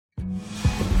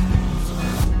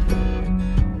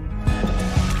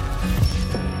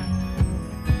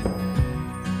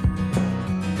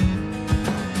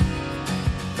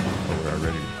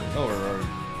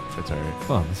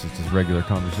Well, this is just regular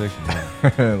conversation.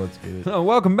 Let's get it. So,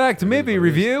 welcome back to Movie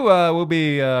Review. We'll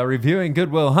be reviewing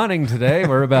Good Will Hunting today.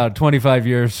 We're about 25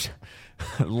 years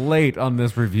late on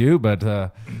this review, but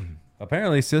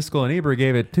apparently Siskel and Ebert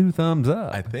gave it 2 thumbs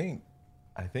up. I think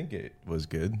it was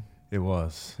good. It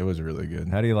was. It was really good.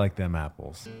 How do you like them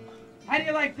apples? How do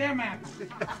you like them apples? Yep.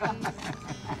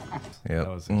 That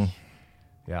was,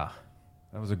 yeah,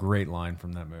 that was a great line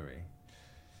from that movie.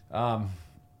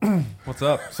 What's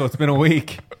up? So it's been a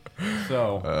week.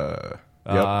 So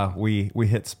we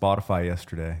hit Spotify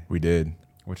yesterday, We did.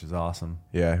 which is awesome.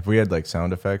 Yeah. If we had like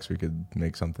sound effects, we could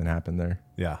make something happen there.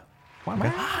 Yeah. I'll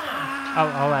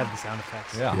add the sound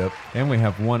effects. Yeah. Yep. And we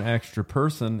have one extra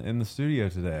person in the studio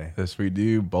today. Yes, we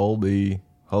do. Bolby.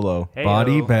 Hello. Heyo.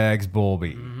 Body Bags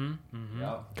Bolby.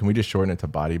 Can we just shorten it to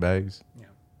body bags?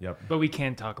 Yep. But we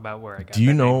can't talk about where I got Do you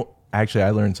that know? Actually, I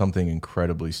learned something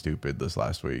incredibly stupid this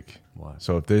last week. What?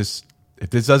 So if this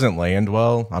doesn't land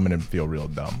well, I'm gonna feel real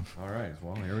dumb. All right.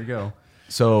 Well, here we go.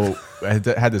 So I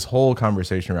had this whole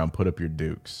conversation around put up your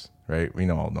dukes, right? We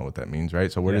all know what that means, right?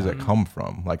 So where does Yeah. it come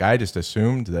from? Like I just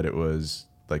assumed that it was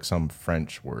like some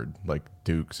French word, like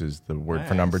dukes is the word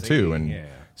for I number see. 2, and Yeah.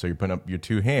 so you're putting up your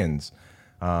 2 hands.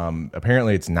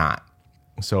 Apparently it's not.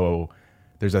 So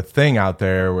there's a thing out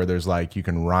there where there's like you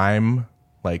can rhyme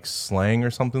like slang or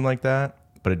something like that,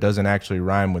 but it doesn't actually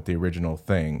rhyme with the original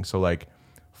thing. So like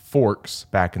forks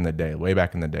back in the day, way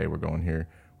back in the day, we're going here,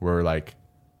 were like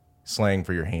slang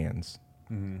for your hands.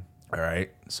 All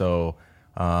right. So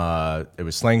it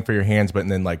was slang for your hands, but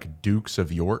then like Dukes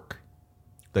of York,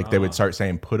 like they would start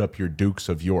saying put up your Dukes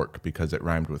of York because it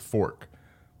rhymed with fork.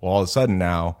 Well, all of a sudden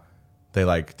now they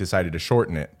like decided to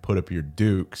shorten it, put up your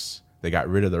Dukes. They got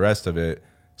rid of the rest of it.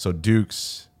 So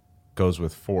Dukes goes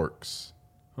with forks.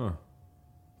 Huh.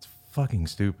 It's fucking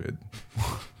stupid.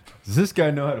 Does this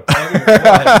guy know how to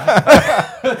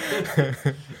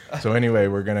play? So anyway,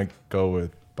 we're going to go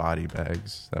with body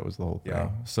bags. That was the whole thing. Yeah.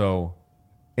 So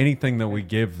anything that we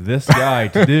give this guy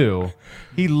to do,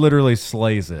 he literally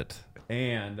slays it.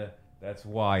 And that's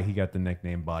why he got the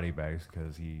nickname Body Bags,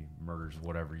 because he murders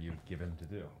whatever you give him to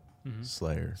do.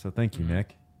 Slayer. So thank you,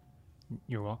 Nick.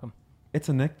 You're welcome. It's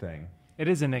a Nick thing. It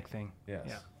is a Nick thing. Yes.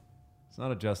 Yeah. It's not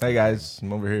a Justin Hey guys,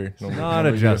 I'm over here. thing. It's not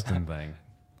a Justin thing.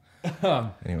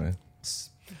 Anyway.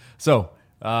 So,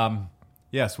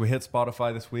 yes, we hit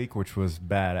Spotify this week, which was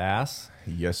badass.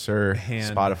 Yes, sir.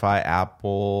 And- Spotify,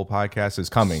 Apple Podcast is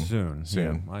coming Soon.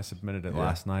 Soon. Yeah, I submitted it Yeah.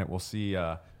 last night. We'll see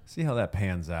how that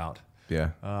pans out.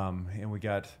 Yeah. And we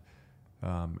got,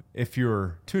 if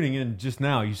you're tuning in just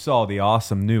now, you saw the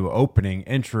awesome new opening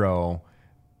intro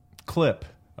clip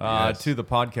Yes. to the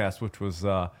podcast, which was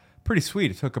pretty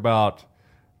sweet. It took about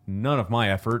none of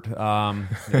my effort, and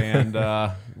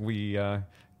we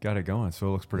got it going, so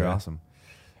it looks pretty Yeah. awesome.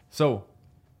 So,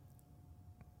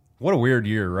 what a weird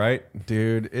year, right?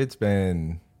 Dude, it's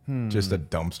been just a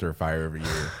dumpster fire of a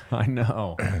year. I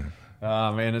know.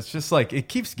 And it's just like, it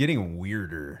keeps getting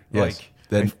weirder. Yes. Like,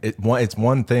 Then it's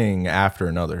one thing after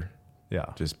another. yeah,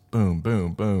 Just boom,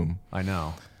 boom, boom. I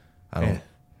know. I don't.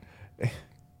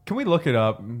 Can we look it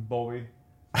up, Bolby?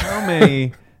 How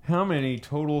many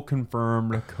total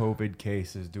confirmed COVID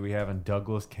cases do we have in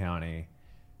Douglas County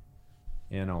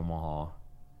in Omaha?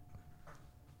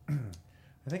 I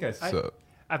think So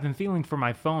I've been feeling for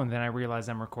my phone, then I realize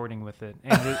I'm recording with it.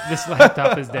 And this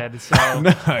laptop is dead. So,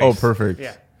 nice. oh, perfect.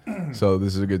 yeah. So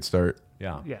this is a good start.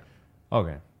 Yeah. Yeah.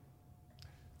 Okay.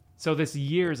 So this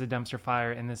year is a dumpster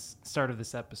fire, and this start of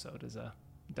this episode is a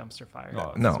dumpster fire.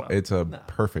 Oh, as No, well. it's a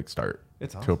perfect start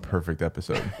It's to a awesome. perfect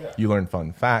episode. You learn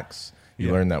fun facts. You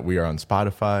Yeah. learn that we are on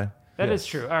Spotify. That Yes, is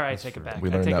true. All right, that's take true. it back. We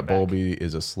I learned take that it back. Bolby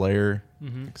is a slayer,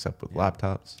 except with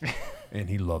laptops. And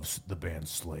he loves the band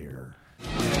Slayer.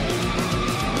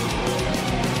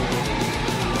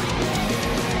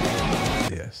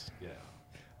 Yes.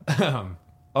 Yeah.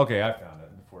 Okay, I found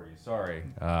it before you. Sorry.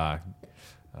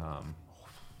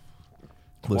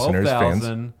 Listeners, fans.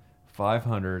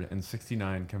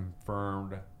 12,569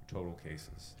 confirmed total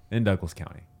cases in Douglas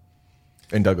County.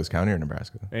 In Douglas County or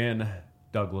Nebraska? In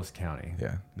Douglas County.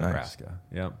 Yeah, nice. Nebraska.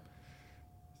 Yep.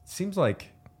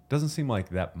 Doesn't seem like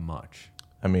that much.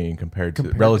 I mean, compared to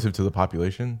Compared relative to the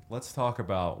population. Let's talk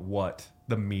about what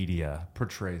the media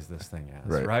portrays this thing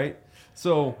as, Right. right?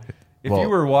 So, if Well- you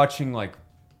were watching like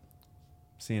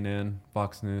CNN,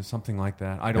 Fox News, something like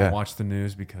that, I don't Yeah. watch the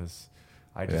news because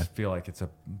I just Yeah. feel like it's a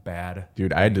bad.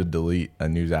 Dude, I had to delete a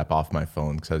news app off my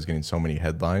phone because I was getting so many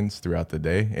headlines throughout the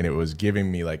day, and it was giving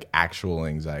me like actual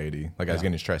anxiety. Like I was Yeah.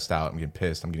 getting stressed out. I'm getting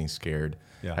pissed. I'm getting scared.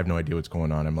 Yeah. I have no idea what's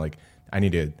going on. I'm like, I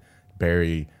need to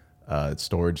bury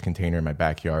storage container in my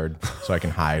backyard so I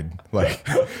can hide. Like,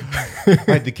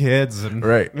 Hide the kids and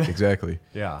right, exactly.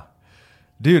 Yeah.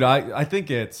 Dude, I think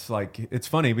it's like, it's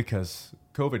funny because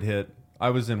COVID hit. I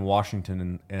was in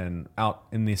Washington and out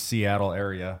in the Seattle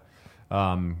area,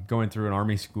 going through an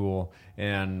Army school,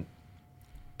 and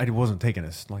I wasn't taking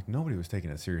it, like nobody was taking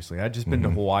it seriously. I'd just been to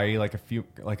Hawaii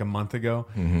like a month ago,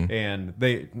 and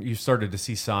you started to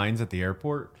see signs at the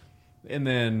airport. And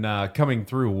then coming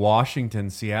through Washington,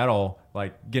 Seattle,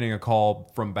 like getting a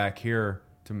call from back here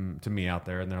to me out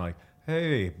there, and they're like,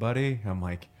 "Hey, buddy." I'm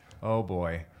like, "Oh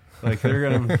boy." Like they're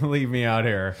gonna leave me out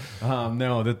here.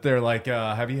 No, that they're like,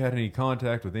 have you had any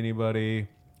contact with anybody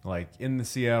like in the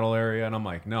Seattle area? And I'm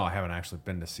like, no, I haven't actually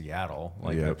been to Seattle.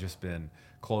 Like I've just been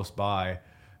close by.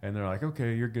 And they're like,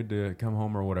 okay, you're good to come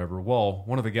home or whatever. Well,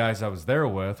 one of the guys I was there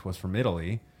with was from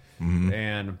Italy,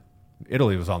 and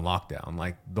Italy was on lockdown,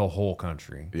 like the whole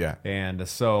country. Yeah. And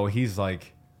so he's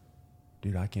like,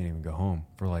 dude, I can't even go home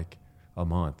for like a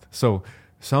month. So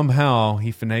somehow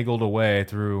he finagled a way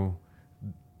through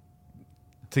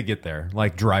to get there,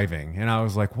 like driving. And I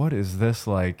was like, what is this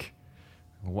like?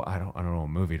 I don't know a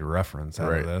movie to reference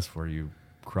out of this where you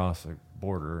cross a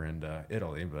border into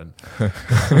Italy, but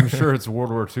I'm sure it's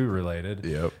World War II related.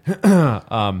 Yep.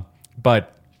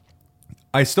 But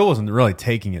I still wasn't really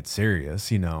taking it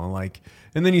serious, you know, like,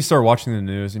 and then you start watching the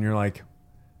news and you're like,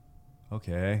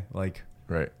 okay, like,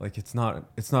 Right. like it's not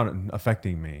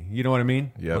affecting me. You know what I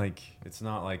mean? Yep. Like, it's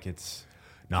not like it's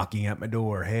knocking at my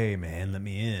door. Hey man, let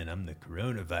me in. I'm the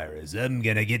coronavirus. I'm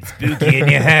going to get spooky in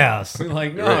your house.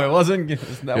 Like, no, it wasn't,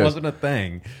 that wasn't a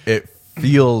thing. It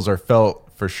feels or felt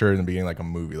for sure in the beginning like a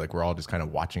movie. Like we're all just kind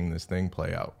of watching this thing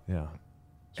play out. Yeah.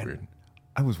 It's weird.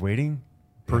 I was waiting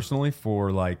personally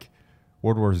for like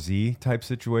World War Z type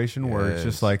situation where it's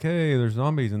just like, hey, there's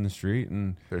zombies in the street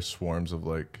and There's swarms of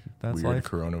like That's weird life.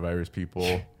 coronavirus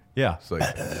people. yeah, It's like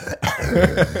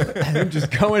and just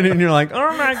going in and you're like,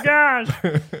 oh my gosh.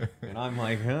 And I'm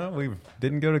like, huh, we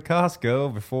didn't go to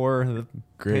Costco before the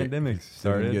great. pandemic So you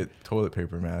started. can get toilet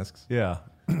paper masks. Yeah.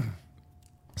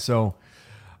 So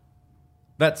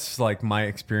that's like my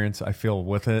experience, I feel,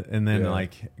 with it. And then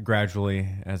like gradually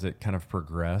as it kind of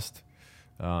progressed,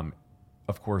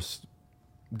 of course,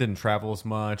 didn't travel as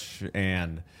much,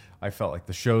 and I felt like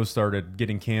the shows started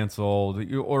getting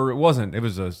canceled, or it wasn't. It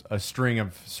was a string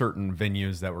of certain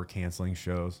venues that were canceling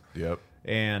shows. Yep.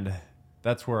 And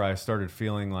that's where I started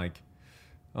feeling like,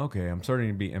 okay, I'm starting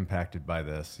to be impacted by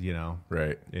this, you know?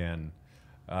 Right. And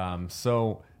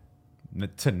so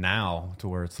to now, to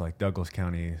where it's like Douglas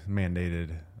County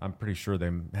mandated, I'm pretty sure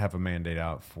they have a mandate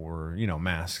out for, you know,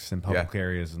 masks in public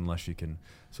areas unless you can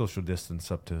social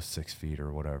distance up to 6 feet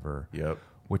or whatever. Yep.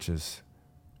 Which is,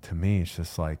 to me, it's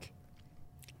just like,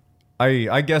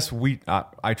 I guess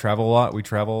I travel a lot. We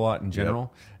travel a lot in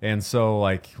general. And so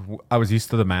like I was used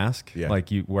to the mask, like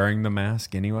you wearing the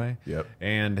mask anyway. Yep.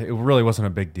 And it really wasn't a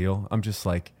big deal. I'm just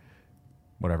like,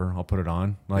 whatever, I'll put it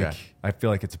on. Like, I feel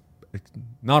like it's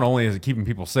not only is it keeping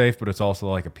people safe, but it's also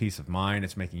like a peace of mind.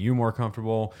 It's making you more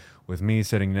comfortable with me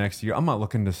sitting next to you. I'm not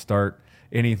looking to start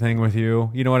anything with you.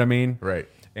 You know what I mean? Right.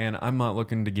 And I'm not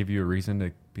looking to give you a reason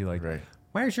to be like,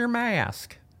 where's your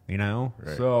mask? You know?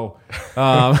 Right. So,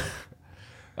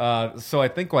 so I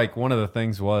think like one of the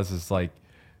things is like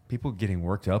people getting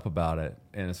worked up about it.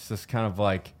 And it's just kind of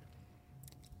like,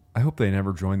 I hope they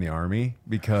never join the Army,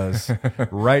 because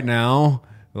right now,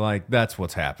 like that's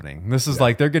what's happening. This is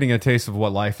like they're getting a taste of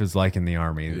what life is like in the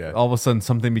Army. Yeah. All of a sudden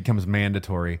something becomes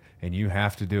mandatory and you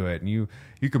have to do it. And you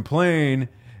complain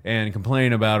and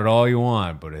complain about it all you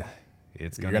want, but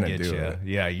it's going to get do you. it.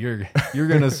 Yeah, you're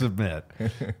going to submit.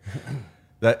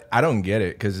 That I don't get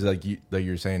it, because like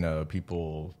you're saying,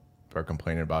 people are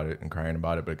complaining about it and crying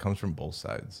about it, but it comes from both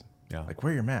sides. Yeah. Like,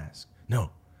 wear your mask.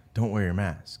 No, don't wear your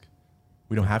mask.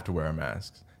 We don't have to wear our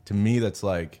masks. To me, that's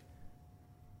like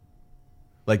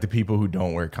the people who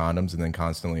don't wear condoms and then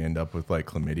constantly end up with like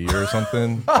chlamydia or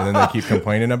something, and then they keep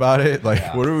complaining about it.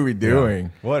 Like, what are we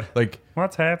doing? What? Like,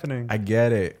 What's happening? I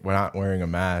get it. We're not wearing a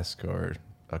mask or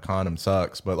a condom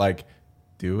sucks, but like,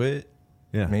 do it.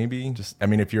 Yeah. Maybe just, I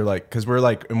mean, if you're like, because we're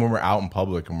like, and when we're out in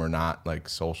public and we're not like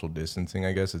social distancing,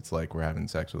 I guess it's like we're having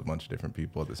sex with a bunch of different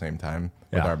people at the same time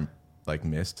with our like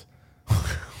mist.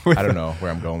 I don't know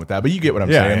where I'm going with that, but you get what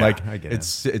I'm saying. Yeah, like, I get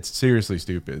it's seriously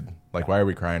stupid. Like, why are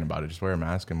we crying about it? Just wear a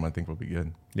mask and I think we'll be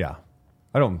good. Yeah.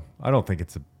 I don't think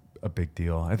it's a big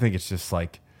deal. I think it's just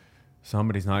like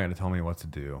somebody's not going to tell me what to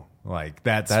do. Like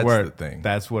that's where the thing.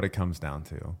 That's what it comes down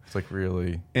to. It's like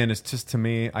really, and it's just, to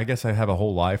me, I guess I have a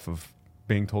whole life of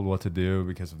being told what to do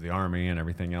because of the Army and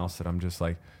everything else, that I'm just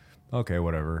like, okay,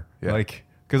 whatever. Yeah. Like,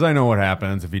 because I know what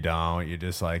happens if you don't. You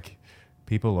just like,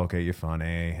 people look at you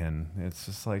funny, and it's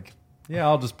just like, yeah,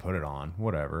 I'll just put it on,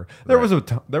 whatever. There was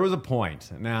a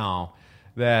point now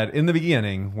that in the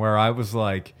beginning where I was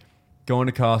like going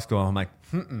to Costco, I'm like,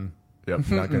 Yep,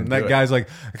 not gonna that do it. guy's like,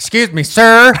 excuse me,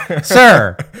 sir,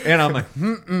 sir, and I'm like,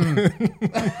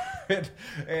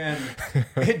 and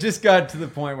it just got to the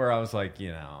point where I was like,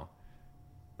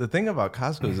 The thing about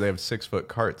Costco is they have 6-foot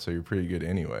carts, so you're pretty good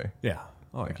anyway. yeah,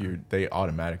 oh Like yeah. they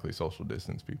automatically social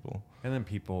distance people. And then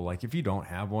people, like, if you don't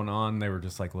have one on, they were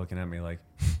just like looking at me like,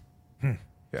 Yeah.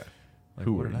 like,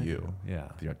 Who what are did I you? do? Yeah.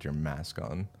 You got your mask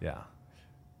on. Yeah.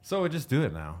 So I just do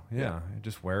it now. Yeah. I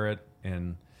just wear it,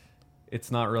 and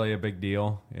it's not really a big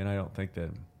deal. And I don't think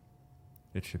that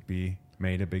it should be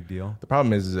made a big deal. The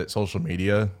problem is that social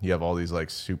media, you have all these like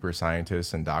super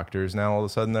scientists and doctors now all of a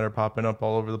sudden that are popping up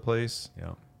all over the place,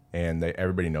 Yeah. and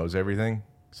everybody knows everything.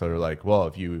 So they're like, well,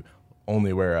 if you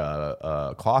only wear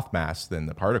a cloth mask, then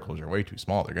the particles are way too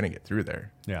small. They're going to get through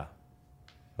there. Yeah.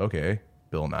 Okay,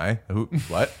 Bill Nye. Who?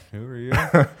 What? Who are you?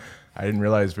 I didn't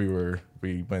realize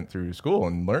we went through school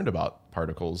and learned about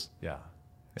particles. Yeah.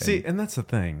 See, and that's the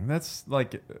thing. That's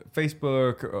like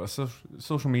Facebook,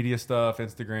 social media stuff,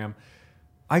 Instagram.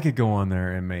 I could go on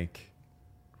there and make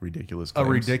Ridiculous a claims.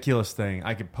 ridiculous thing.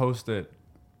 I could post it,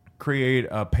 create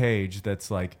a page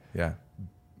that's like Yeah.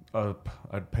 a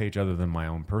page other than my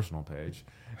own personal page,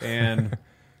 and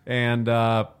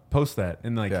post that,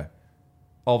 and like Yeah.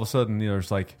 all of a sudden, there's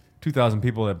like 2,000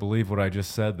 people that believe what I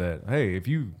just said. That, hey, if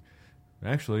you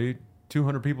actually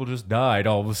 200 people just died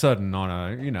all of a sudden on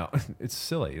a, it's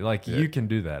silly. Like you can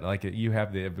do that. Like you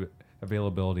have the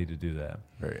availability to do that.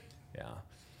 Right. Yeah.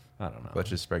 I don't know. Let's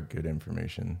just spread good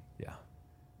information. Yeah.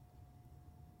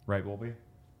 Right, Wolby?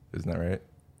 Isn't that right?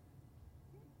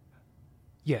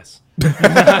 Yes.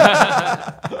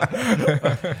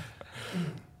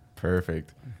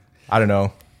 Perfect. I don't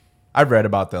know. I've read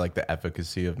about the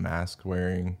efficacy of mask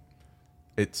wearing.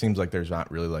 It seems like there's not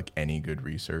really like any good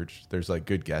research. There's like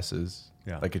good guesses.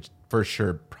 Yeah. Like it's for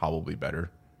sure probably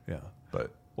better, Yeah.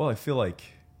 but Well, I feel like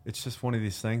it's just one of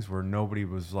these things where nobody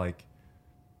was like,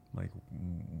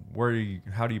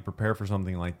 how do you prepare for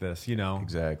something like this?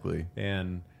 exactly.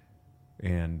 And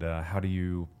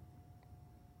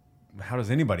how does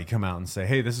anybody come out and say,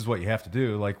 hey, this is what you have to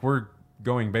do? Like, we're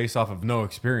going based off of no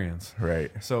experience.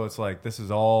 Right. So it's like, this is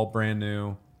all brand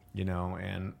new,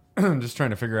 and just trying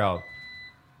to figure out,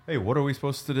 hey, what are we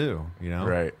supposed to do?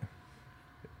 Right.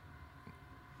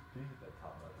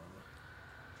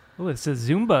 Oh, it's a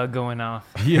Zumba going off.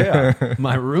 Yeah.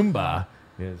 My Roomba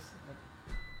is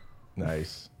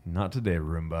Nice. not today,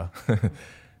 Roomba.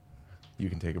 You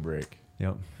can take a break.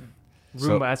 Yep. Roomba,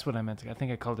 So- that's what I meant. I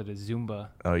think I called it a Zumba.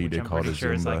 Oh, you which did I'm call it pretty a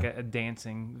sure It's Zumba. like a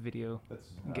dancing video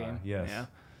game. yes. Yeah.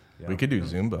 Yeah. We could do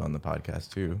Zumba on the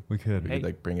podcast too. We could. We Hey.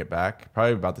 could bring it back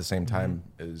probably about the same time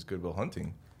as Goodwill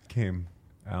Hunting. Came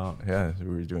out. Yeah, we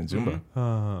were doing Zumba.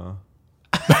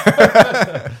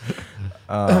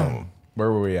 Where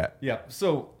were we at? Yeah.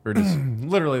 So We're just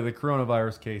literally the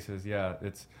coronavirus cases. Yeah.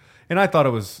 And I thought it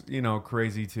was,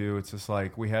 crazy too. It's just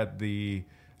like we had the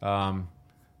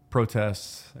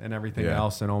protests and everything Yeah.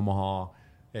 else in Omaha,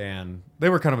 and they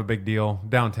were kind of a big deal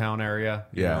downtown area,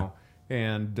 you Yeah. know,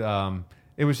 and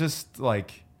it was just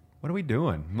like, what are we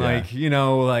doing? Yeah.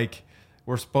 Like,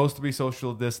 we're supposed to be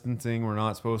social distancing. We're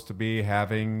not supposed to be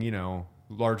having,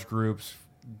 large groups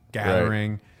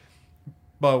gathering,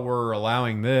 but we're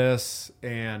allowing this.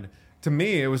 And to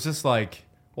me, it was just like,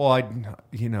 well,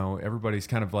 everybody's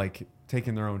kind of like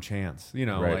taking their own chance,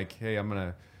 Right. like, hey,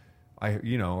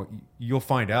 you'll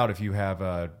find out if you have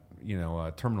a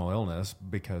terminal illness,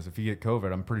 because if you get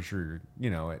COVID, I'm pretty sure,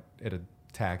 it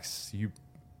attacks you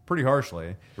pretty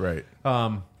harshly. right.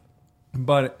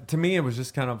 But to me, it was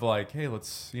just kind of like, hey,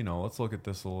 let's look at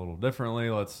this a little differently.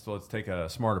 Let's take a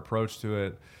smart approach to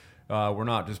it. We're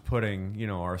not just putting,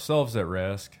 ourselves at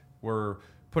risk. We're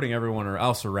putting everyone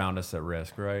else around us at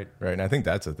risk, right? Right. And I think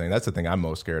that's the thing. That's the thing I'm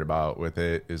most scared about with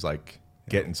it is like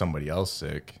getting somebody else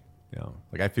sick. Yeah.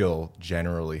 Like I feel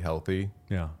generally healthy.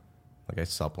 Yeah. Like I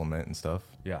supplement and stuff.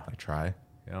 Yeah. I try.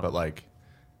 Yeah. But like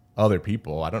other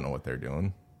people, I don't know what they're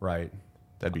doing. Right.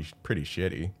 That'd be pretty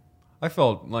shitty. I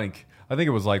felt like, I think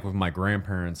it was like with my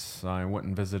grandparents. I went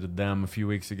and visited them a few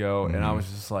weeks ago, and I was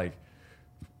just like,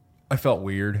 I felt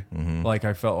weird. Like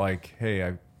I felt like, hey,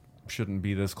 I shouldn't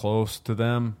be this close to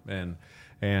them, and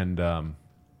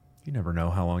you never know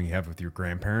how long you have with your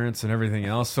grandparents and everything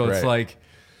else. So it's Right. like,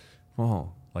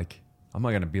 well, like I'm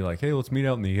not gonna be like, hey, let's meet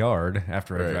out in the yard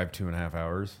after I Right. drive 2.5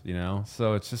 hours,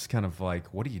 So it's just kind of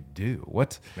like, what do you do?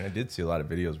 What? I mean, I did see a lot of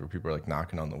videos where people are like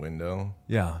knocking on the window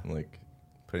Yeah. and like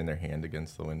putting their hand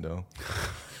against the window.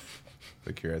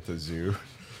 Like you're at the zoo.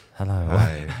 Hello.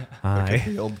 Hi. Look Hi. at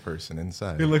the old person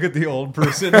inside. You look at the old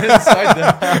person inside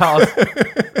the house.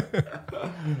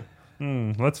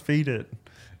 Let's feed it.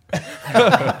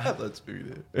 Let's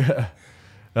feed it.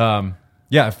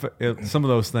 Yeah, some of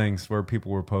those things where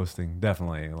people were posting,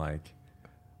 definitely, like,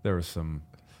 there was some...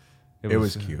 It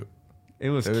was cute. It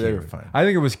was They cute. were fun. I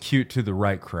think it was cute to the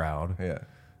right crowd. Yeah.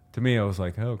 To me, I was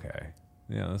like, okay.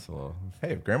 Yeah, that's a little...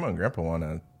 Hey, if Grandma and Grandpa want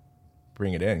to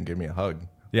bring it in, give me a hug.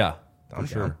 Yeah, I'm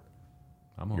for sure. down.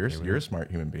 I'm okay You're with you're a it. smart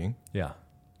human being. Yeah.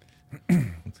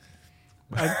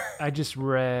 I just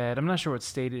read, I'm not sure what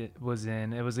state it was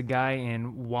in. It was a guy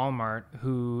in Walmart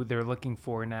who they're looking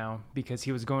for now because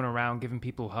he was going around giving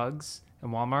people hugs in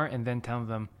Walmart and then telling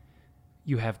them,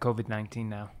 you have COVID-19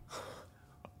 now.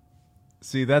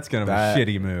 See, that's kind of That- a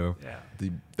shitty move. Yeah.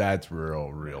 That's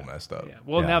real messed up. Yeah.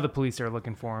 Well, Yeah. now the police are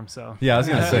looking for him, so. Yeah, I was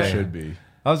gonna It say. should be.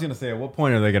 I was gonna say, at what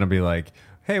point are they gonna be like,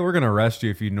 "Hey, we're gonna arrest you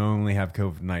if you knowingly have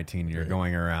COVID-19. You're Right.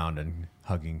 going around and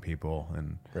hugging people."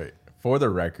 And Right. For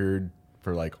the record,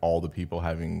 for like all the people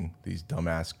having these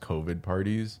dumbass COVID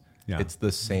parties, Yeah. it's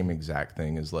the same exact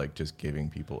thing as like just giving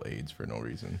people AIDS for no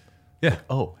reason. yeah,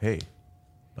 Oh, hey,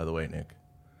 by the way, Nick,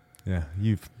 yeah,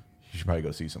 you should probably go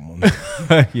see someone.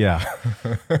 yeah,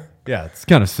 yeah. It's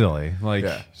kind of silly. Like,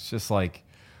 Yeah. it's just like,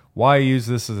 why use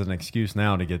this as an excuse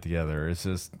now to get together? It's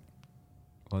just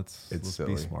let's be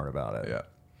silly. smart about it.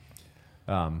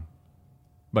 Yeah.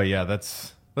 But yeah,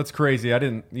 that's crazy. I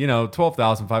didn't,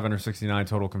 12,569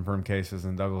 total confirmed cases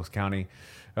in Douglas County.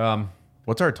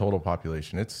 What's our total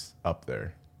population? It's up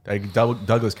there. Like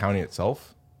Douglas County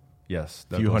itself, Yes,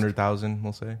 a few Douglas- 100,000,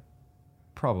 we'll say.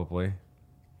 probably.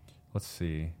 Let's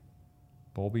see,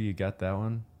 Bolby, you got that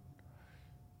one?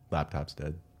 Laptop's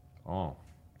dead. Oh.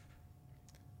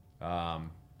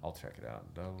 I'll check it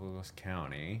out. Douglas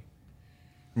County.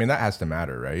 I mean, that has to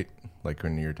matter, right? Like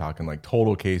when you're talking like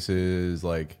total cases,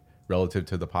 like relative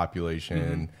to the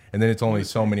population, and then it's only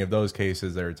so many of those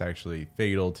cases that it's actually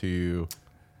fatal to.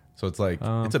 So it's like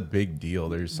it's a big deal.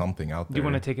 There's something out Do there. you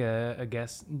want to take a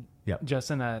guess, Yep.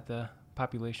 Justin, at the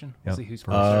population? Yep. See who's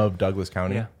of Douglas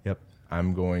County? Yeah. Yep.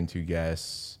 I'm going to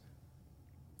guess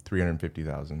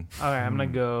 350,000. All right, I'm gonna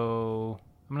go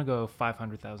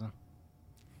 500,000.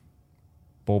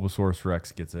 Bulbasaurus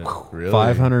Rex gets it. Really?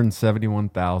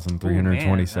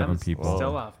 571,327 people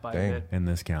Still off by Dang. a bit. in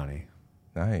this county.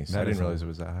 Nice. That I is didn't realize it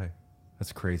was that high.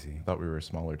 That's crazy. I thought we were a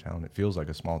smaller town. It feels like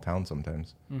a small town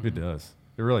sometimes. It does.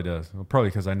 It really does. Well, probably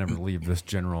because I never leave this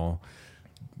general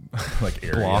Like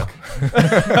area. block.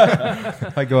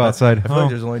 I go outside. I feel like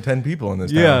there's only 10 people in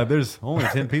this Yeah, town. there's only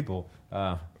 10 people.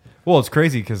 Well, it's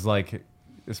crazy because, like,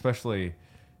 especially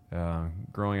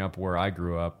growing up where I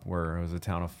grew up, where it was a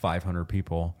town of 500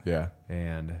 people, Yeah.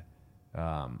 and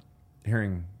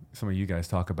hearing some of you guys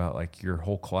talk about, like, your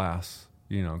whole class,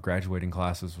 graduating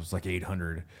classes was like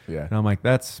 800. Yeah. And I'm like,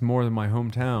 that's more than my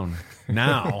hometown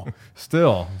now,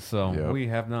 still. So Yep. we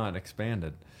have not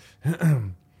expanded.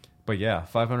 But yeah,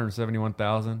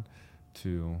 571,000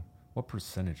 to what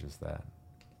percentage is that?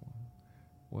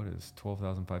 What is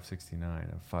 12,569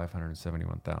 of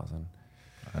 571,000?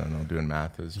 I don't know. Doing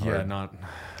math is hard. Yeah,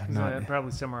 not.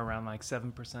 Probably somewhere around like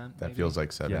 7%. That maybe. feels like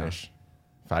 7-ish.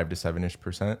 5 to 7-ish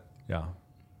percent. Yeah,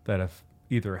 that have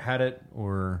either had it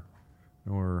or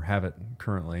have it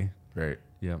currently. Right.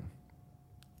 Yep.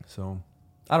 So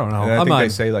I don't know. And I I'm think not. they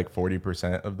say like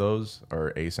 40% of those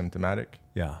are asymptomatic.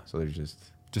 Yeah, So there's just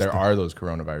Just there the- are those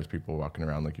coronavirus people walking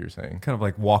around like you were saying. kind of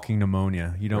like walking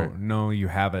pneumonia. You don't Right. know you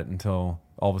have it until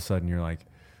all of a sudden you're like,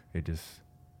 it just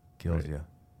kills Right. you.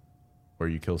 Or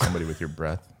you kill somebody with your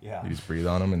breath. Yeah. You just breathe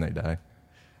on them and they die.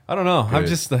 I don't know. I'm Good.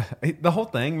 just the whole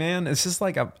thing, man. It's just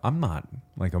like I'm not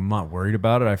worried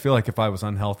about it. I feel like if I was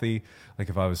unhealthy, like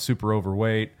if I was super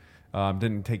overweight,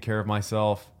 didn't take care of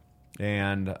myself,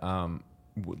 and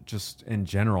just in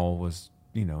general was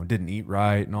didn't eat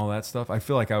right and all that stuff, I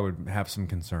feel like I would have some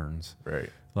concerns. Right.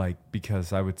 Like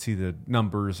because I would see the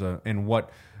numbers and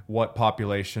what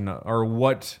population or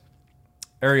what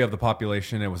area of the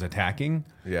population it was attacking,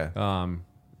 Yeah.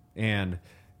 and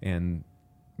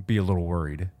be a little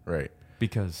worried Right.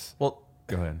 because. Well,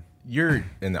 Go ahead. you're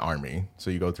in the army, so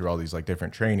you go through all these like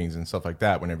different trainings and stuff like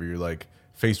that whenever you're like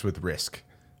faced with risk,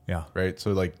 Yeah. right?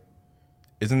 So like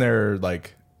isn't there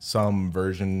like some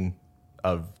version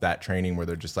of that training where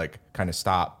they're just like kind of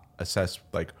stop, assess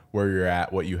like where you're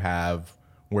at, what you have,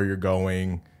 where you're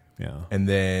going, Yeah. and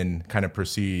then kind of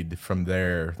proceed from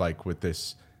there, like with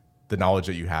this, the knowledge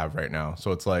that you have right now.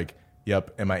 So it's like,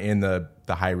 yep, am I in the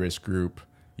high risk group?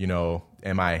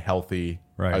 Am I healthy?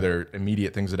 Right. Are there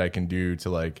immediate things that I can do to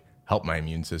like help my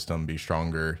immune system be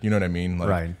stronger? You know what I mean? Like,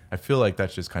 Right. I feel like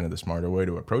that's just kind of the smarter way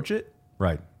to approach it.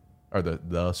 Right. or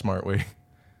the smart way.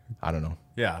 I don't know.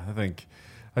 Yeah,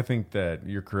 I think that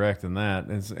you're correct in that.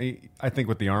 I think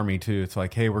with the Army too, it's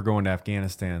like, hey, we're going to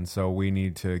Afghanistan, so we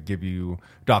need to give you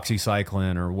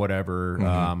doxycycline or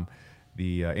whatever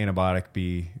the antibiotic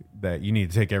be that you need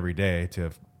to take every day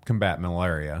to combat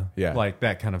malaria. Yeah. Like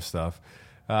that kind of stuff.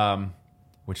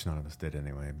 Which none of us did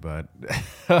anyway, but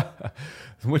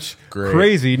which Great.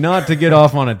 crazy not to get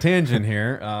off on a tangent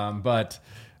here. But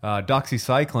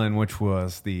doxycycline, which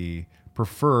was the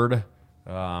preferred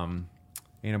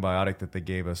antibiotic that they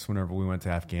gave us whenever we went to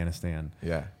Afghanistan,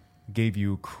 Yeah. gave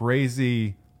you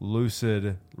crazy,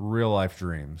 lucid, real life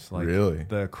dreams. Like Really?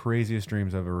 the craziest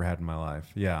dreams I've ever had in my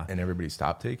life. Yeah. And everybody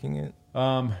stopped taking it?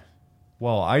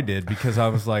 Well, I did because I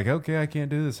was like, okay, I can't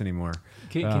do this anymore.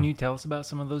 Can you tell us about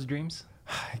some of those dreams?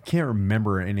 I can't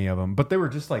remember any of them, but they were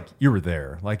just like, you were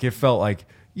there. Like it felt like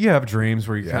you have dreams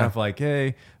where you're kind of like,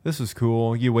 hey, this is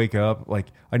cool. You wake up. Like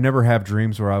I never have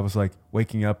dreams where I was like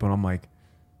waking up and I'm like,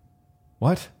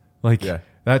 what? Like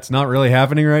that's not really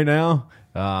happening right now.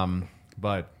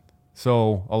 But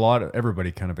so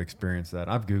everybody kind of experienced that.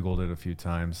 I've Googled it a few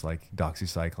times, like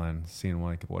doxycycline, seeing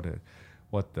like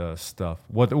what the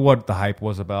hype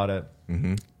was about it.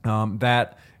 Mm-hmm.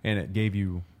 That, and it gave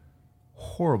you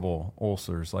horrible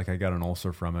ulcers. Like I got an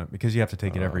ulcer from it because you have to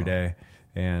take it every day,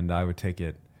 and I would take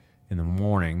it in the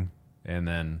morning, and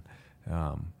then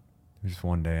just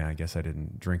one day I guess I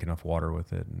didn't drink enough water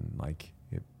with it, and like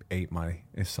it ate my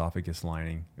esophagus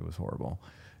lining. It was horrible.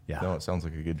 Yeah. No, it sounds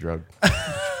like a good drug. If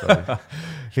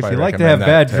you probably like to have recommend that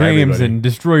bad to dreams everybody. and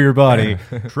destroy your body,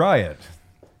 try it.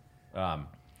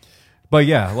 But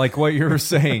yeah, like what you were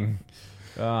saying,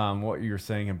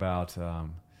 about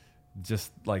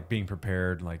just like being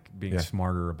prepared, like being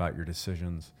smarter about your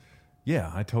decisions.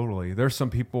 Yeah, there's some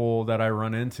people that I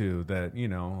run into that,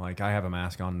 like I have a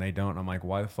mask on and they don't. I'm like,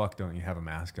 why the fuck don't you have a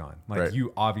mask on? Like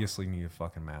you obviously need a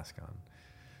fucking mask on.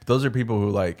 Those are people who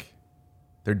like,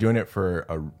 they're doing it for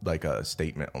a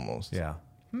statement almost. Yeah.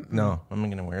 No, I'm not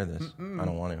going to wear this. I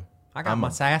don't want to. I got my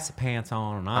sassy pants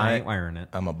on and I ain't wearing it.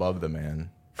 I'm above the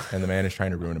man. And the man is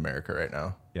trying to ruin America right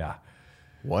now. Yeah.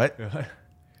 What?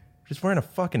 Just wearing a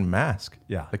fucking mask.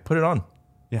 Yeah. Like, put it on.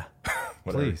 Yeah.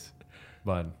 Please.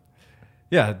 But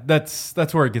yeah,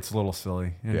 that's where it gets a little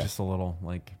silly and just a little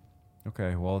like,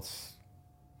 okay, well, it's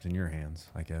in your hands,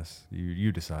 I guess.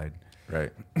 You decide.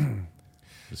 Right.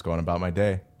 Just going about my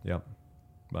day. Yep.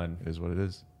 But It is what it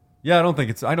is. yeah, I don't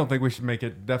think we should make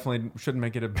it, definitely shouldn't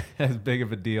make it as big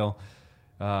of a deal,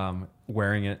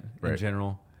 wearing it in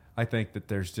general. I think that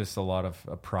there's just a lot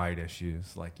of pride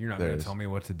issues. Like, you're not going to tell me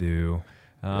what to do.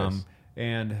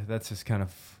 And that's just kind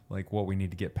of like what we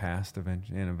need to get past and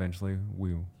eventually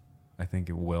I think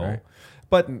it will. Right.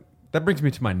 But that brings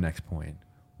me to my next point.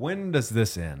 When does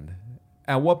this end?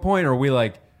 At what point are we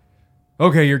like,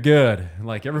 okay, you're good.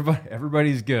 Like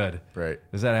everybody's good. Right.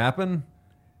 Does that happen?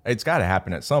 It's got to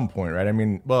happen at some point, right? I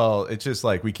mean, well, it's just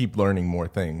like we keep learning more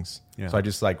things. Yeah. So I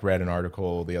just like read an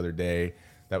article the other day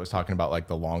that was talking about like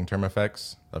the long-term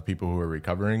effects of people who are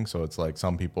recovering. So it's like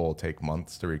some people take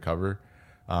months to recover.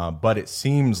 But it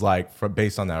seems like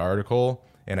based on that article,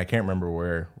 and I can't remember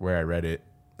where I read it,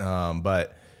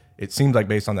 but it seems like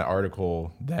based on that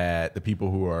article that the people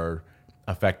who are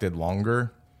affected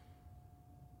longer,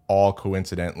 all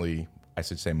coincidentally, I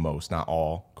should say most, not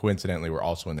all, coincidentally were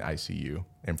also in the ICU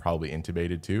and probably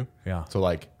intubated too. Yeah. So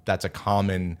like that's a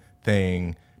common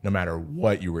thing no matter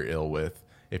what you were ill with.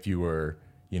 If you were,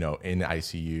 in the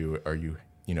ICU or you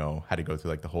had to go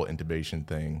through like the whole intubation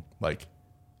thing, like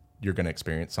you're going to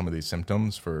experience some of these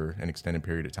symptoms for an extended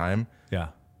period of time. Yeah.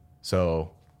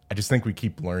 So I just think we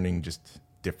keep learning just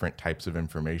different types of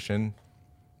information.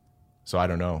 So I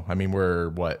don't know. I mean,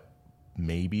 we're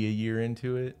maybe a year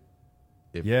into it?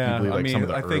 If you believe some of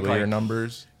the earlier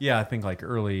numbers. Yeah, I think like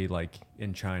early, like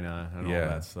in China and all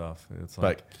that stuff. It's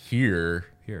like, but here,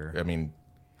 I mean,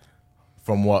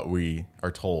 from what we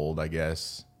are told, I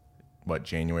guess,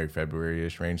 January,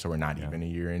 February-ish range. So we're not even a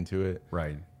year into it.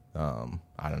 right.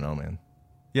 I don't know, man.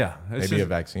 Yeah. Maybe a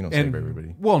vaccine will save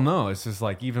everybody. Well, no, it's just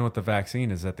like, even with the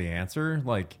vaccine, is that the answer?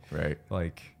 Like, Right.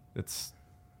 Like, it's,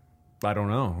 I don't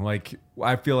know. Like,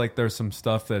 I feel like there's some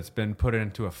stuff that's been put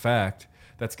into effect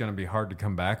that's going to be hard to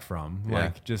come back from. Yeah.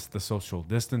 Like, just the social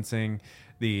distancing,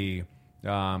 the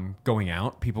going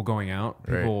out, people going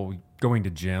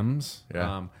to gyms.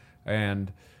 Yeah.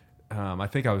 I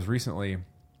think I was recently,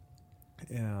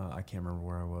 I can't remember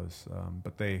where I was,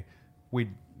 but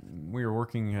we were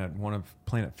working at one of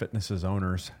Planet Fitness's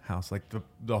owners' house, like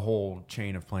the whole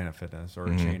chain of Planet Fitness or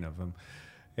a chain of them.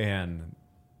 And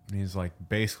And he's like,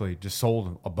 basically just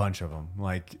sold a bunch of them.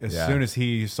 Like as Yeah. soon as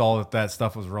he saw that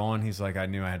stuff was rolling, he's like, I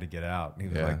knew I had to get out. And he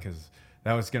was Yeah. like, because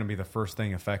that was going to be the first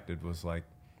thing affected was like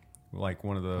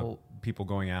one of the Well- people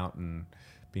going out and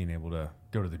being able to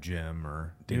go to the gym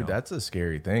or you Dude, know. that's a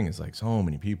scary thing. Is like so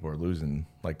many people are losing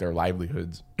like their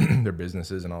livelihoods, their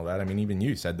businesses, and all that. I mean, even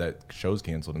you said that shows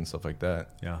canceled and stuff like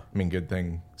that. Yeah. I mean, good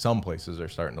thing some places are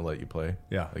starting to let you play.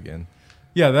 Yeah. Again.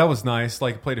 Yeah, that was nice.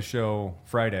 Like, I played a show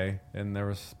Friday, and there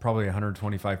was probably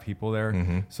 125 people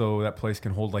there. So that place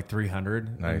can hold like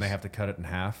 300, Nice. and they have to cut it in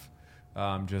half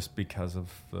just because of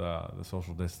the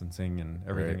social distancing and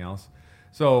everything Right. else.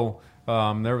 So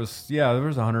there was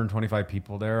 125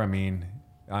 people there. I mean,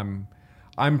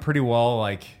 I'm pretty well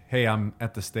like, hey, I'm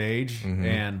at the stage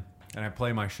and I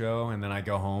play my show, and then I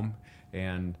go home,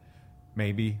 and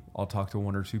maybe I'll talk to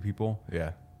one or two people.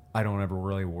 Yeah. I don't ever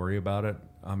really worry about it.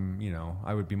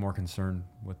 I would be more concerned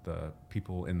with the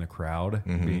people in the crowd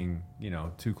being,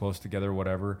 too close together,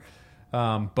 whatever.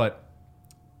 But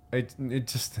it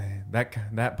just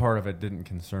that part of it didn't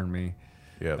concern me.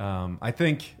 Yeah.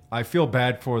 I feel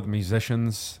bad for the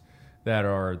musicians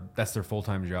that's their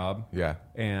full-time job. Yeah.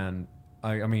 And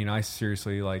I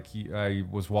seriously, like, I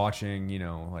was watching,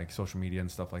 like social media and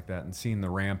stuff like that, and seeing the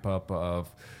ramp up of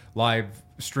live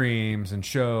streams and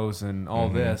shows and all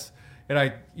this. And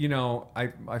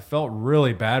I felt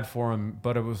really bad for him,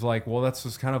 but it was like, well, that's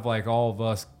just kind of like all of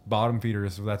us bottom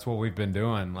feeders. That's what we've been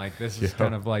doing. Like, this is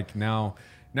kind of like now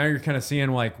you're kind of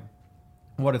seeing like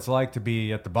what it's like to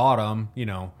be at the bottom,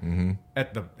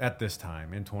 at this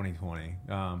time in 2020.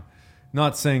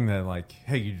 Not saying that like,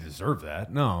 hey, you deserve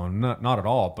that. No, not at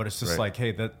all. But it's just Right. like,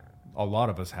 hey, that a lot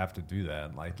of us have to do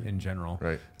that, like in general,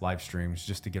 Right. live streams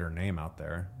just to get our name out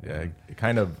there. Yeah. It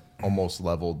kind of almost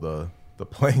leveled the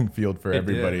playing field for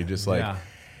everybody. did. Just like, Yeah.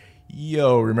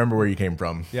 yo, remember where you came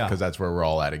from. Yeah. Because that's where we're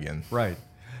all at again. Right.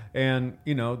 And,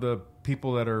 the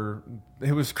people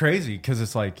it was crazy because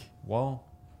it's like, well,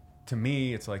 to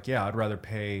me, it's like, yeah, I'd rather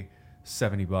pay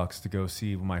 $70 to go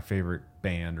see my favorite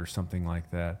band or something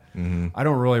like that. I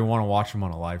don't really want to watch them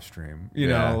on a live stream.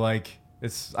 Yeah. Like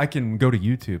I can go to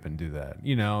YouTube and do that.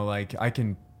 Like I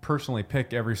can personally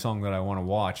pick every song that I want to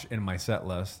watch in my set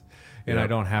list, and Yep. I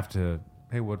don't have to,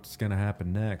 hey, what's going to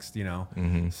happen next?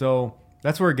 So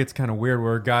that's where it gets kind of weird,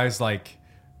 where guys like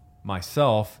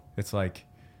myself, it's like,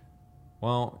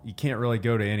 well, you can't really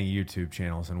go to any YouTube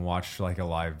channels and watch like a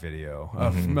live video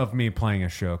of me playing a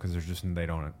show because they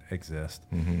don't exist.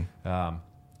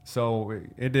 So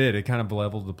it kind of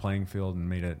leveled the playing field and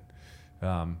made it.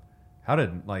 How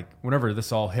did, like, whenever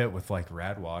this all hit with like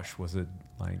Radwash, was it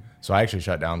like, So I actually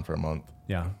shut down for a month.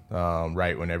 yeah,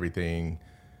 Right when everything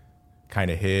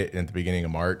kind of hit at the beginning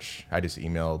of March, I just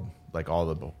emailed like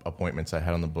all the appointments I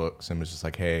had on the books and was just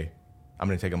like, hey, I'm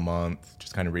going to take a month,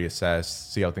 just kind of reassess,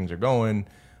 see how things are going.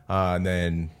 And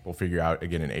then we'll figure out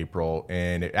again in April.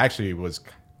 And it actually was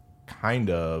kind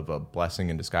of a blessing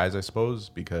in disguise, I suppose,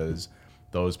 because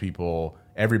those people,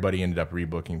 everybody ended up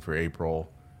rebooking for April.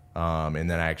 And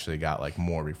then I actually got like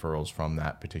more referrals from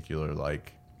that particular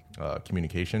like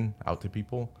communication out to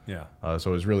people. yeah,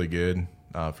 So it was really good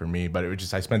for me, but it was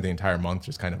just, I spent the entire month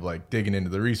just kind of like digging into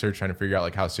the research, trying to figure out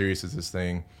like how serious is this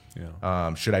thing?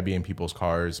 yeah, Should I be in people's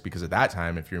cars? Because at that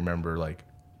time, if you remember, like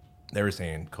they were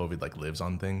saying COVID like lives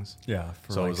on things. yeah.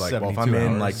 So like it was like, well, if 72 I'm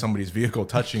in hours. like somebody's vehicle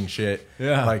touching shit,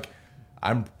 Yeah. like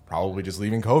I'm probably just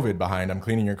leaving COVID behind. I'm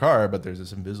cleaning your car, but there's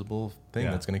this invisible thing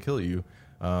Yeah. that's going to kill you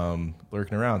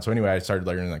lurking around. So anyway, I started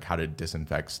learning like how to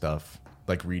disinfect stuff,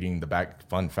 like reading the back.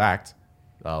 Fun fact,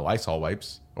 Lysol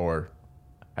wipes, or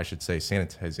I should say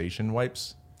sanitization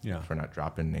wipes. Yeah. For not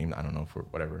dropping name. I don't know, for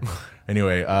whatever.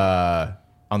 Anyway,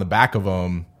 on the back of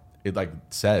them, it like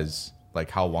says like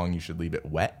how long you should leave it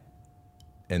wet.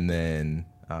 And then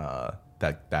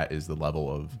that is the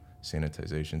level of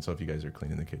sanitization. So if you guys are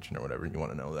cleaning the kitchen or whatever, you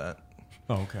want to know that.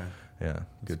 Oh, okay. Yeah,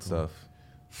 good cool. stuff.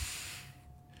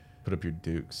 Put up your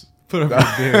dukes. Put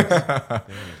up your dudes.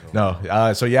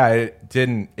 No, so yeah,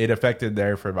 it affected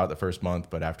there for about the first month,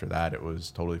 but after that, it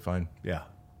was totally fine. Yeah.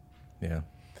 Yeah.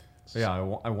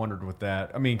 Yeah, I wondered with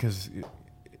that. I mean, because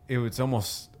it's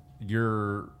almost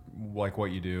like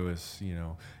what you do is,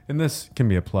 and this can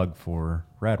be a plug for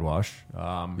Radwash.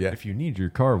 Yeah. If you need your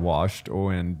car washed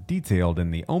and detailed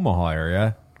in the Omaha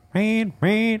area, rain.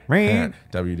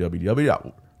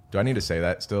 www. Do I need to say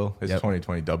that still? It's Yep.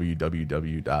 2020.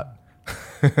 www.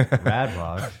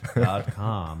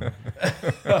 Radwash.com.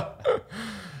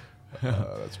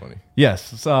 That's funny.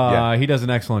 Yes, Yeah. he does an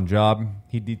excellent job.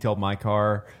 He detailed my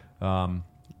car.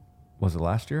 Was it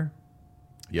last year?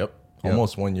 Yep.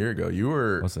 Almost 1 year ago. You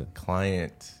were Was it?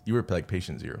 client. You were like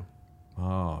patient zero.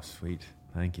 Oh, sweet.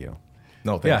 Thank you.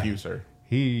 No, thank you, sir.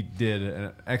 He did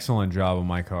an excellent job on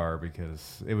my car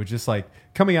because it was just like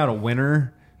coming out of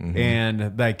winter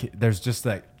and like there's just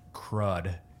that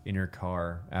crud in your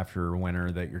car after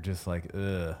winter that you're just like,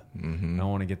 ugh, I don't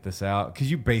want to get this out.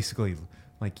 Because you basically,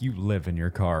 like, you live in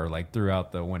your car, like,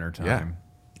 throughout the winter time.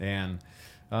 Yeah.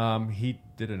 And he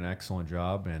did an excellent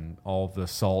job, and all the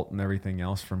salt and everything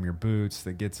else from your boots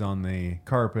that gets on the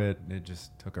carpet, it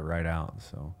just took it right out.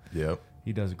 So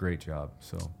he does a great job.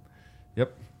 So,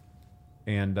 yep.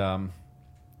 And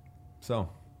so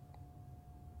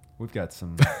we've got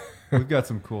some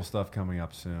cool stuff coming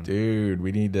up soon. Dude,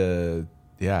 we need to...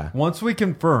 Yeah. Once we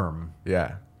confirm.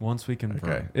 Yeah. Once we confirm.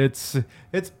 Okay. It's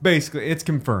basically, it's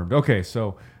confirmed. Okay,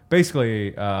 so basically,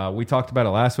 we talked about it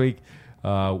last week.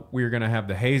 We're going to have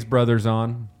the Hayes brothers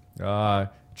on,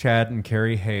 Chad and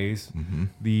Carrie Hayes,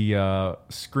 the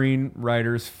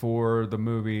screenwriters for the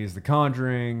movies The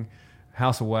Conjuring,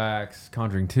 House of Wax,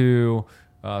 Conjuring 2,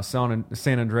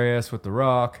 San Andreas with The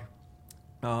Rock.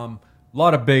 A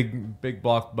lot of big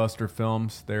blockbuster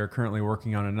films. They're currently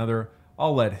working on another.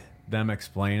 I'll let them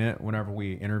explain it whenever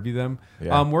we interview them.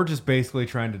 Yeah. We're just basically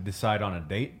trying to decide on a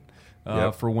date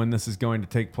for when this is going to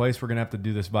take place. We're going to have to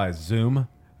do this via Zoom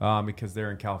because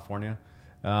they're in California.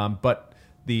 But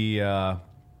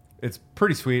it's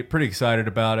pretty sweet, pretty excited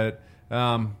about it.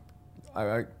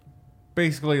 I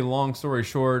basically, long story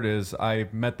short, is I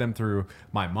met them through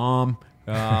my mom,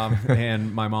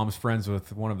 and my mom's friends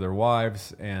with one of their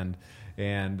wives, and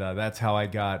that's how I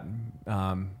got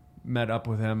met up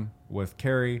with him, with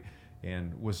Carrie,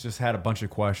 and just had a bunch of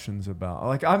questions about,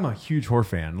 like, I'm a huge horror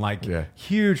fan,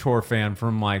 huge horror fan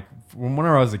from when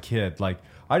I was a kid. Like,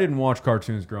 I didn't watch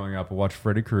cartoons growing up. I watched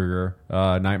Freddy Krueger,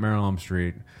 Nightmare on Elm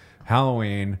Street,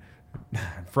 Halloween,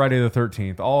 Friday the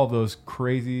 13th, all of those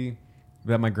crazy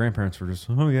that my grandparents were just,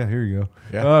 oh yeah, here you go.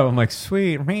 Yeah. Oh, I'm like,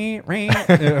 sweet.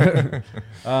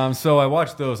 So I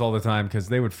watched those all the time because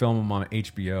they would film them on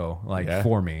HBO,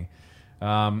 for me,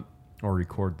 or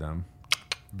record them,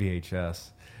 VHS.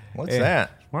 What's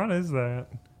that? What is that?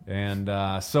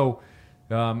 And so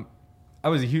I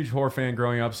was a huge horror fan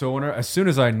growing up. So as soon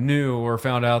as I knew or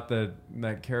found out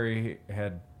that Carrie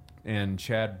and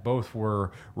Chad both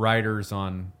were writers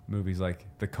on movies like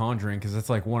The Conjuring, because it's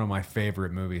like one of my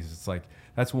favorite movies. It's like,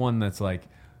 that's one that's like,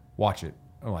 watch it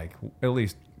like at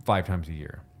least 5 times a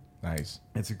year. Nice.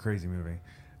 It's a crazy movie.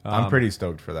 I'm pretty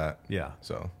stoked for that. Yeah.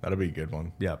 So that'll be a good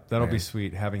one. Yeah, that'll be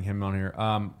sweet having him on here.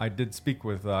 I did speak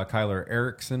with Kyler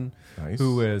Erickson, Nice.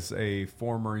 who is a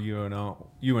former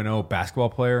UNO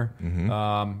basketball player,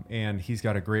 and he's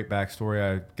got a great backstory.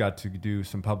 I got to do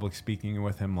some public speaking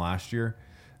with him last year,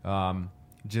 going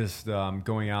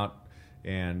out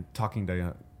and talking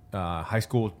to high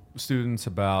school students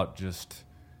about just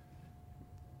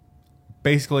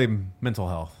basically mental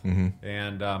health.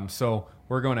 And so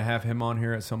we're going to have him on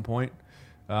here at some point.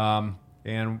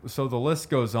 And so the list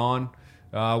goes on.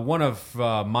 One of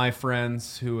my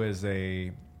friends who is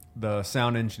the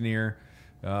sound engineer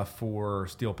for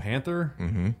Steel Panther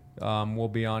will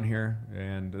be on here,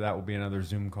 and that will be another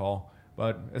Zoom call.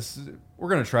 But we're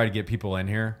going to try to get people in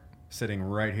here, sitting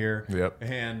right here. Yep.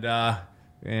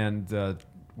 And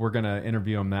we're going to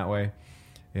interview them that way.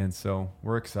 And so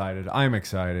we're excited. I'm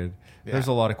excited. Yeah. There's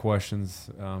a lot of questions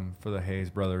for the Hayes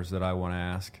brothers that I want to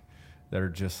ask that are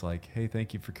just like, hey,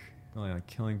 thank you for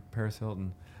killing Paris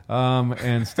Hilton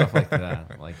and stuff like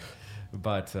that.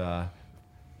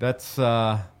 That's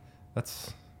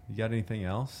you got anything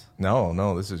else?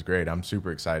 No, this is great. I'm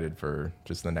super excited for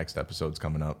just the next episodes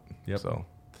coming up. Yep. So,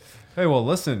 hey, well,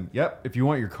 listen. Yep. If you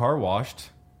want your car washed,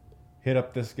 hit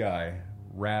up this guy,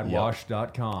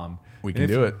 radwash.com. We can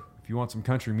do it. If you want some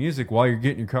country music while you're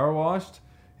getting your car washed,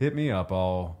 hit me up.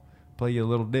 I'll play you a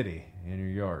little ditty in your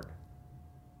yard.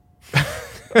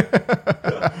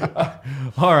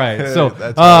 All right. So,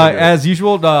 as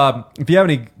usual, if you have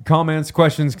any comments,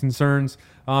 questions, concerns,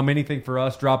 anything for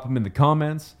us, drop them in the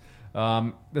comments.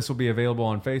 This will be available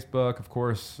on Facebook, of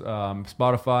course,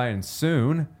 Spotify, and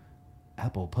soon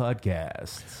Apple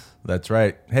Podcasts. That's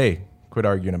right. Hey, quit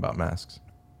arguing about masks.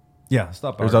 Yeah,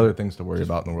 stop. There's other things to worry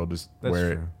about in the world. Just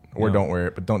wear it. true. Or don't wear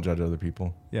it, but don't judge other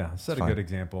people. Yeah, set a fine. good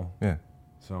example. Yeah.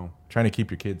 So, Trying to keep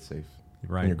your kids safe.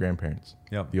 right. And your grandparents.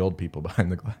 Yep. The old people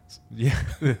behind the glass. Yeah,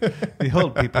 the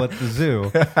old people at the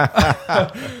zoo.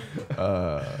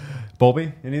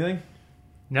 Bolby, anything?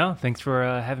 No, thanks for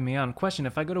having me on. Question: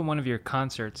 if I go to one of your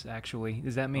concerts, actually,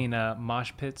 does that mean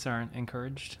mosh pits aren't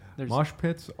encouraged? Mosh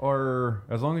pits are,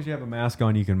 as long as you have a mask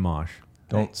on, you can mosh.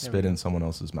 Don't spit in someone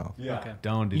else's mouth. Yeah, Okay.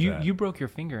 don't do that. You broke your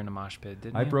finger in a mosh pit,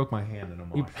 didn't you? I broke my hand in a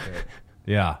mosh pit.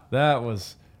 Yeah, that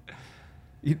was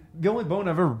The only bone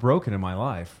I've ever broken in my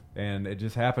life, and it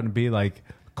just happened to be like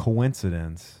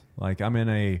coincidence. Like I'm in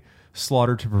a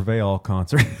Slaughter to Prevail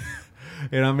concert,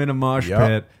 and I'm in a mosh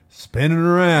pit, spinning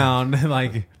around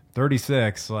like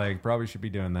 36. Like probably should be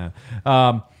doing that.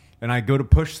 And I go to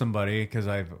push somebody because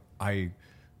I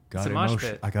got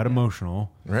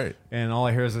emotional, Right. and all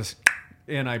I hear is this,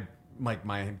 and I like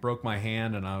broke my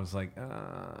hand, and I was like,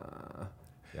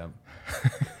 yep.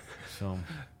 So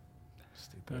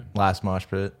stupid. Last mosh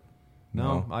pit.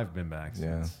 No, I've been back since.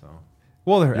 Yeah. So.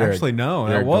 Well, You're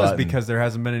that a was glutton. because there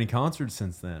hasn't been any concerts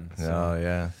since then. So, Oh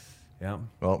yeah. yeah,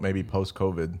 Well, maybe post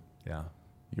COVID, yeah.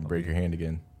 you can break your hand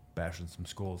again. Bashing some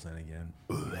skulls in again.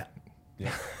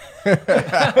 Yeah.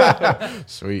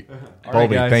 Sweet. All right,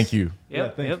 Bobby, guys. thank you. Yeah,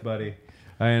 Yep, thanks, yep. buddy.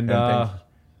 And And thanks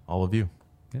all of you.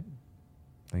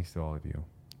 thanks to all of you.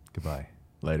 Goodbye.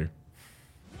 Later.